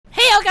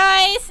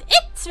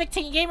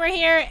Teen Gamer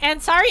here,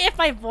 and sorry if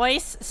my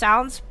voice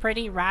sounds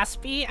pretty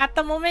raspy at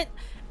the moment,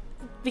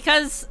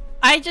 because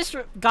I just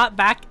got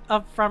back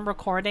from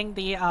recording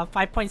the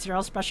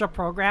 5.0 special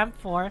program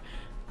for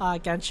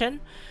Genshin.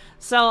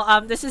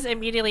 So this is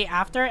immediately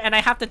after, and I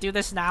have to do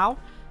this now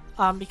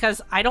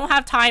because I don't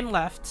have time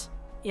left.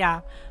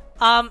 Yeah.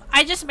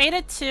 I just made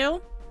it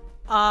to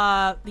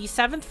the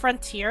 7th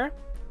frontier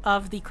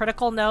of the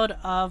critical node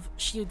of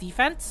Shiyu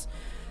Defense.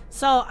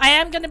 So I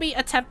am going to be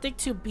attempting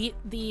to beat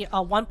the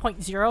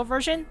 1.0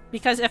 version,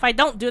 because if I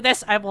don't do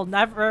this, I will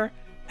never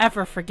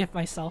ever forgive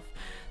myself.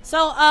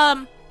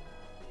 So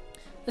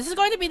this is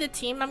going to be the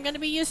team I'm going to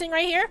be using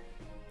right here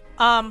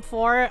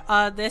for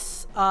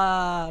this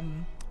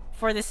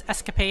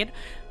escapade.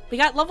 We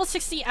got level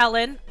 60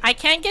 Ellen. I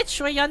can't get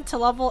Shuiyun to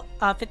level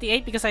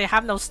 58 because I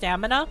have no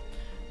stamina.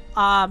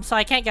 So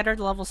I can't get her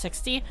to level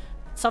 60.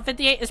 So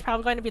 58 is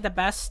probably going to be the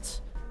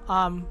best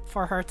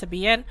for her to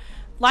be in.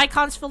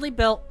 Lycon's fully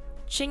built.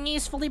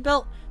 Qingyi's fully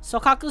built.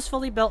 Sokaku's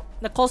fully built.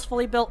 Nicole's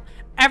fully built.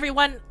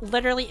 Everyone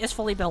literally is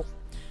fully built.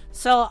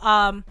 So,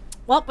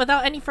 well,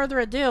 without any further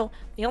ado,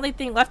 the only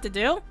thing left to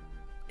do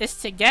is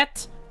to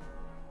get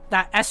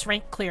that S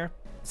rank clear.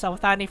 So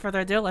without any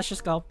further ado, let's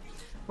just go.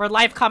 We're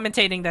live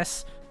commentating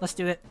this. Let's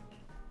do it.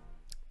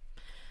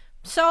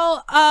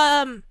 So,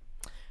 I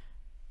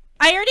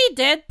already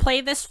did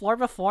play this floor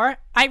before.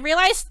 I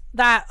realized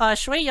that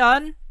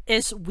Shuiyun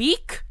is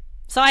weak,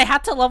 so I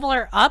had to level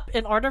her up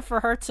in order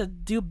for her to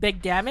do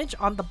big damage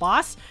on the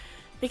boss,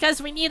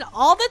 because we need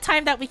all the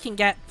time that we can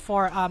get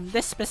for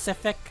this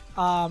specific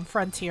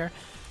frontier.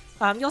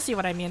 You'll see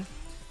what I mean.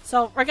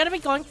 So we're going to be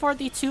going for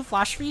the 2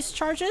 Flash Freeze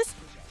charges,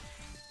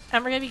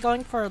 and we're going to be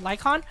going for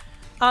Lycon.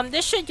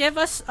 This should give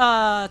us 2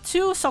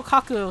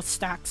 Sokaku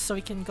stacks, so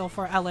we can go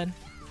for Ellen.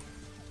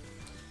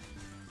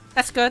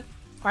 That's good.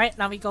 Alright,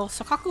 now we go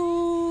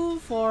Sokaku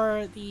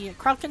for the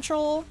crowd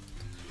control.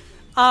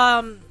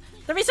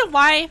 The reason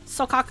why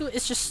Sokaku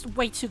is just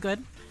way too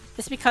good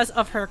is because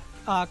of her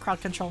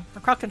crowd control.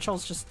 Her crowd control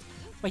is just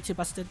way too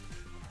busted.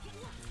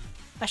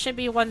 That should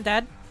be 1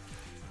 dead.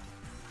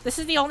 This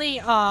is the only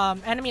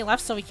enemy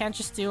left, so we can't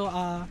just do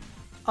a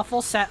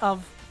full set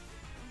of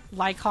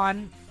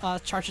Lycon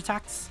charge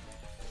attacks.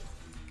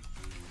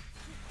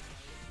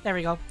 There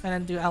we go, and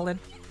then do Ellen.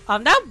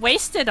 That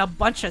wasted a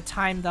bunch of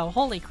time though,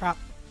 holy crap.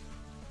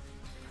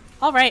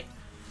 Alright.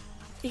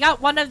 We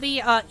got one of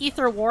the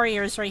Ether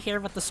Warriors right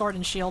here with the sword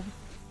and shield.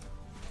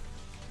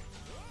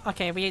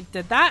 Okay, we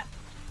did that.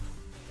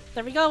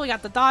 There we go, we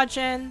got the dodge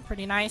in.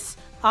 Pretty nice.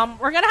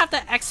 We're gonna have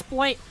to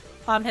exploit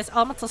his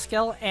elemental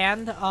skill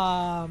and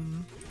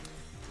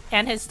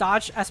his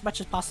dodge as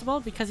much as possible,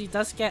 because he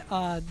does get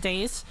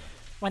daze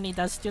when he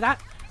does do that.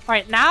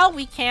 Alright, now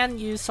we can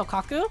use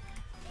Sokaku.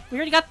 We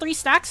already got 3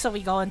 stacks, so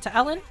we go into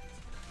Ellen.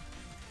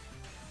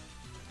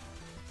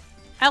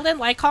 Ellen,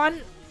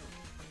 Lycon,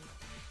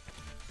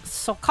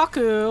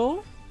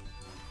 Sokaku.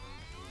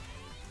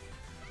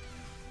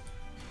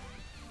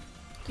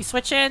 We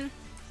switch in.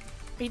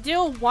 We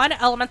do 1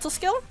 elemental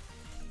skill,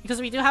 because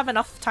we do have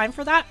enough time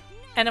for that.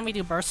 And then we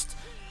do burst.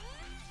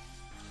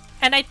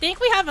 And I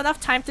think we have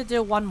enough time to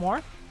do 1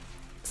 more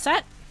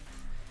set.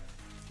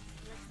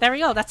 There we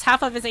go. That's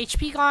half of his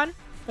HP gone,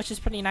 which is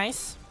pretty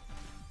nice.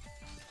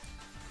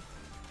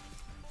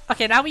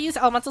 Okay, now we use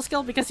elemental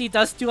skill because he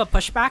does do a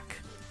pushback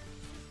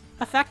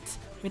effect.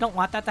 We don't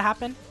want that to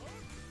happen.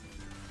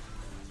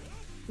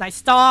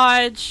 Nice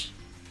dodge.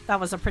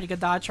 That was a pretty good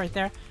dodge right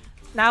there.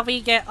 Now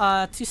we get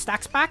 2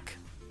 stacks back.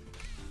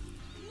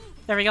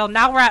 There we go.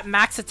 Now we're at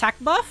max attack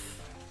buff.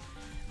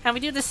 And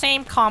we do the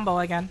same combo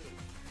again.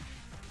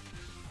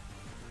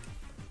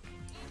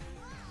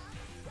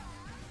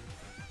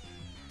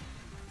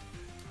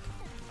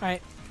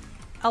 Alright.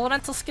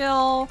 Elemental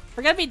skill.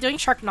 We're gonna be doing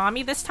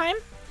Sharknami this time,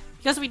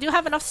 because we do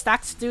have enough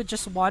stacks to do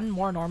just 1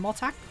 more normal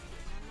attack.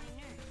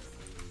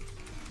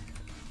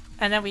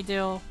 And then we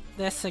do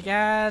this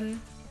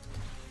again.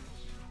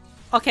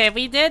 Okay,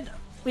 we did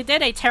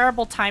a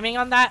terrible timing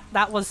on that.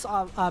 That was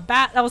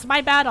bad. That was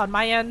my bad on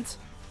my end.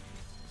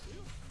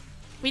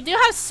 We do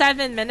have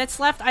 7 minutes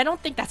left. I don't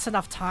think that's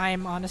enough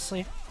time,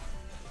 honestly.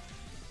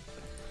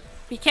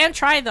 We can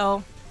try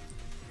though.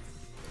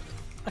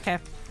 Okay.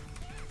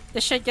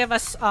 This should give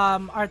us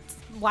our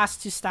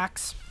last 2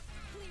 stacks.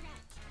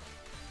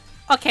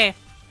 Okay,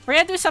 we're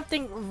gonna do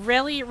something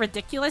really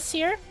ridiculous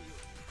here.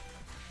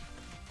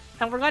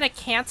 And we're gonna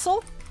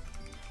cancel.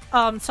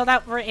 So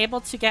that we're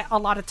able to get a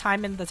lot of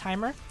time in the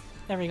timer.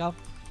 There we go.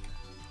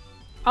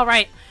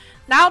 Alright,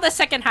 now the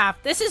second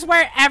half. This is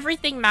where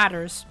everything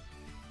matters.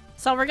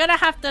 So we're gonna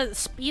have to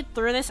speed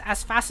through this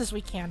as fast as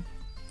we can,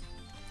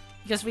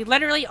 because we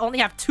literally only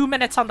have 2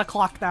 minutes on the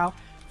clock now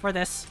for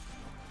this.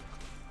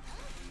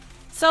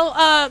 So,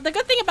 the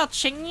good thing about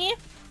Qingyi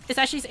is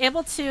that she's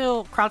able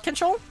to crowd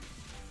control.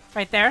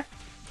 Right there.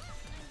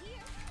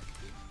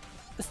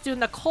 Let's do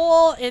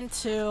Nicole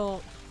into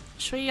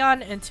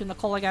Shuiyun into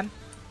Nicole again.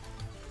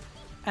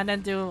 And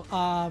then do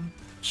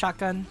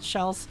shotgun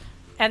shells.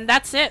 And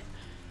that's it.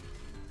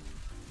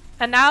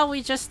 And now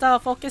we just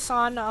focus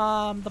on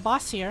the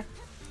boss here.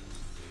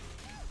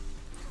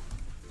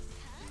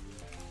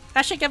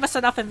 That should give us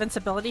enough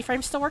invincibility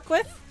frames to work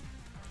with.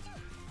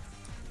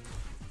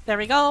 There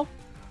we go.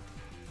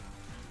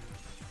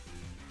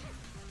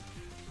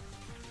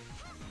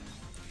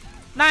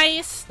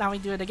 Nice! Now we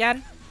do it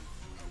again.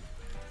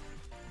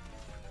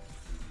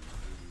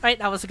 Right,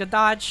 that was a good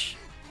dodge.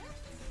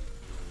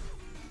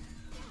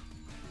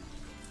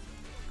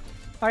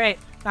 Alright,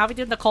 now we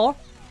do Nicole.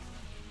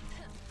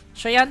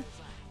 Shuyan.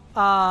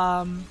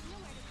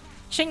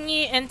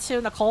 Qingyi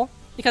into Nicole.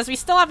 Because we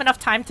still have enough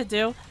time to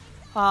do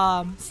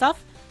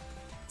stuff.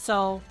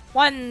 So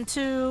 1,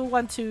 2,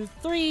 1, 2,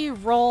 3,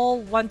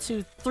 roll, 1,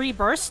 2, 3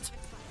 burst.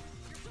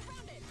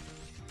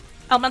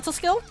 Elemental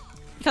skill.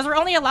 Because we're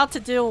only allowed to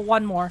do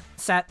one more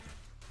set.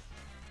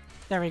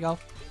 There we go.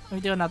 Let me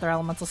do another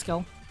elemental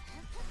skill.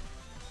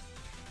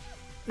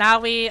 Now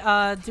we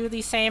do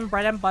the same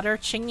bread and butter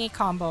qingyi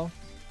combo.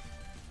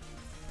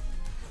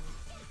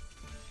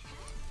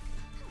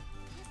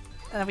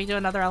 And then we do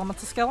another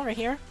elemental skill right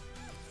here.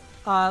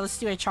 Let's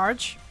do a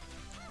charge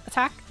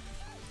attack.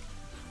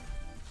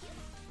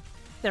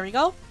 There we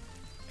go.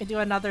 We do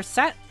another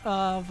set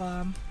of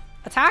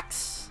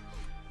attacks.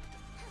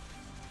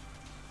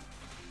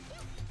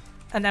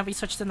 And then we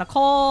switch to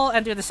Nicole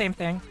and do the same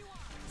thing.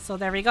 So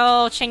there we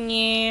go.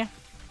 Qingyi.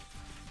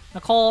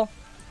 Nicole.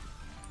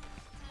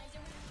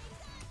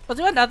 We'll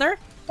do another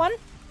one.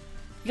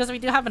 Because we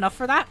do have enough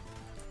for that.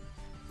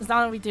 Because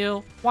now we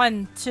do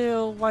 1,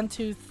 2, 1,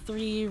 2,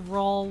 3,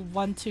 roll,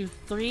 1, 2,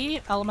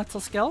 3, elemental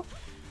skill.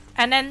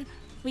 And then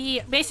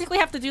we basically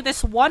have to do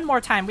this one more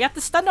time. We have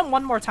to stun him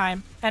one more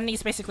time. And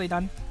he's basically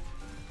done.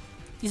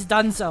 He's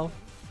donezo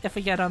if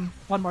we get him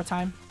one more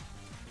time.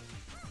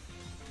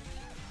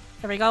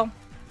 There we go.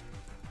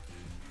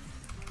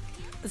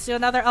 Let's do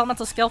another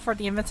elemental skill for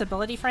the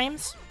invincibility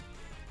frames.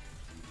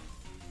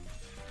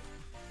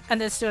 And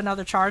let's do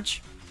another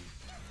charge.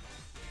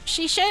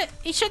 He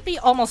should be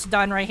almost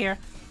done right here.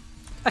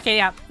 Okay,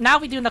 yeah. Now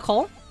we do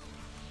Nicole.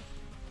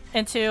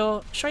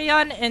 Into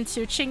Shuyan,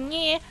 into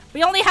Qingyi.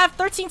 We only have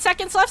 13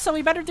 seconds left, so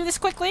we better do this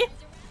quickly.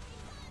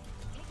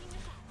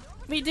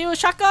 We do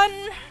shotgun.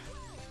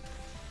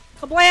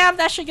 Kablam!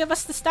 That should give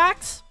us the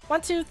stacks.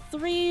 1, 2,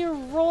 3,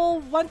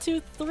 roll. 1, 2,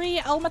 3,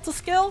 elemental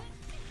skill.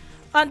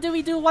 Do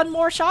we do one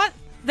more shot?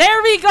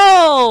 There we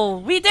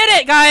go! We did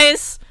it,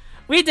 guys!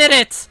 We did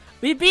it!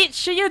 We beat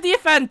Shiyu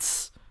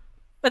Defense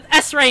with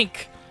S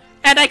rank.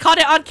 And I caught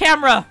it on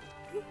camera.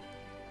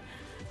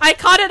 I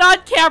caught it on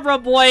camera,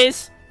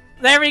 boys.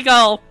 There we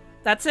go.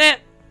 That's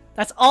it.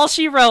 That's all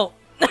she wrote.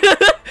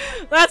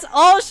 That's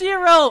all she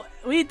wrote.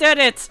 We did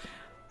it.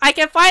 I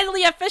can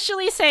finally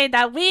officially say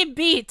that we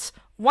beat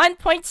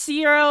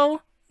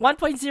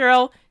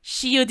 1.0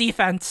 Shiyu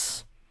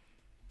Defense.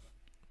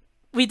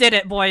 We did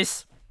it,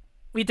 boys.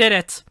 We did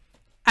it.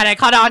 And I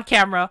caught it on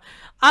camera.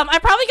 I'm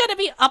probably going to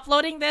be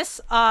uploading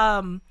this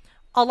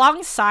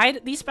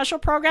alongside the special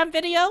program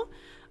video.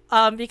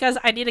 Because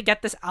I need to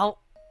get this out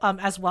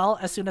as well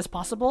as soon as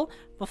possible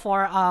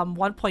before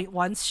 1.1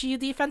 Shiyu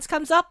Defense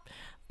comes up.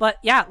 But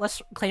yeah,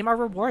 let's claim our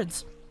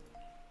rewards.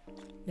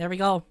 There we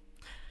go.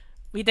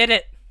 We did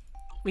it.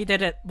 We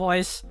did it,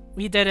 boys.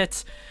 We did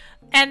it.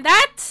 And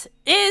that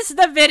is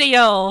the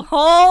video.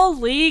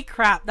 Holy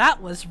crap.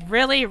 That was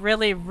really,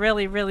 really,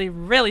 really, really,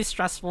 really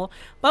stressful.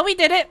 But we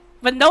did it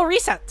with no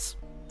resets.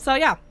 So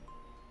yeah.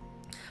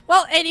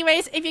 Well,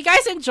 anyways, if you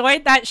guys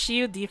enjoyed that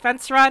Shiyu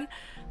Defense run,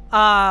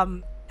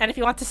 and if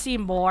you want to see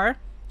more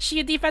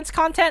Shiyu Defense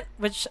content,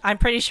 which I'm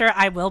pretty sure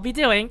I will be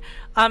doing,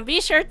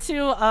 be sure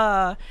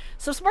to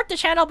support the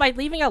channel by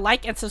leaving a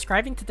like and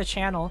subscribing to the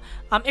channel.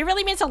 It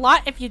really means a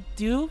lot if you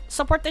do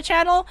support the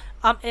channel.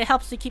 It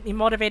helps to keep me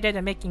motivated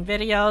and making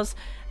videos,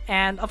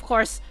 and of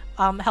course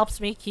helps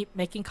me keep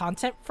making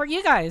content for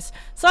you guys.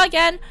 So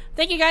again,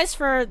 thank you guys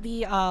for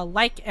the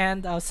like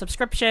and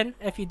subscription.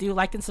 If you do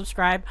like and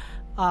subscribe,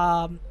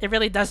 it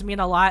really does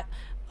mean a lot.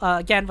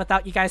 Again,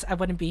 without you guys I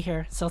wouldn't be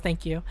here, so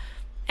thank you.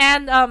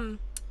 And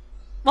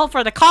well,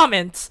 for the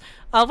comments,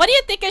 what do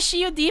you think of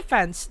Shiyu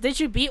Defense? Did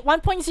you beat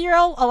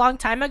 1.0 a long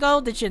time ago?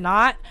 Did you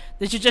not?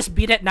 Did you just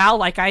beat it now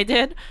like I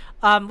did?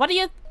 What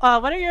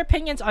are your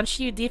opinions on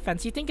Shiyu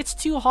Defense? You think it's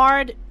too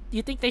hard? Do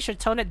you think they should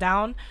tone it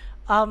down?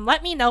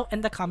 Let me know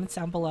in the comments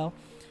down below.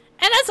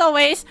 And as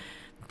always,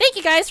 thank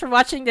you guys for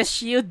watching this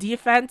Shiyu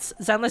Defense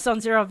Zenless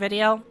Zone Zero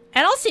video,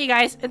 and I'll see you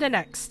guys in the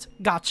next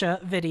gotcha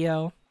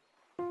video.